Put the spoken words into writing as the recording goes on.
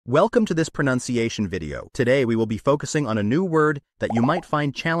Welcome to this pronunciation video. Today we will be focusing on a new word that you might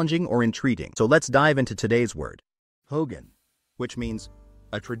find challenging or intriguing. So let's dive into today's word. Hogan, which means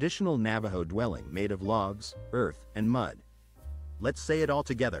a traditional Navajo dwelling made of logs, earth, and mud. Let's say it all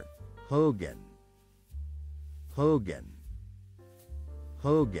together. Hogan. Hogan.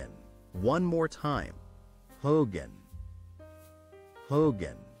 Hogan. One more time. Hogan.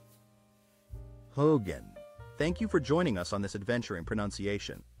 Hogan. Hogan. Thank you for joining us on this adventure in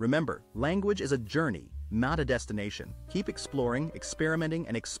pronunciation. Remember, language is a journey, not a destination. Keep exploring, experimenting,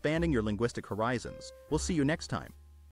 and expanding your linguistic horizons. We'll see you next time.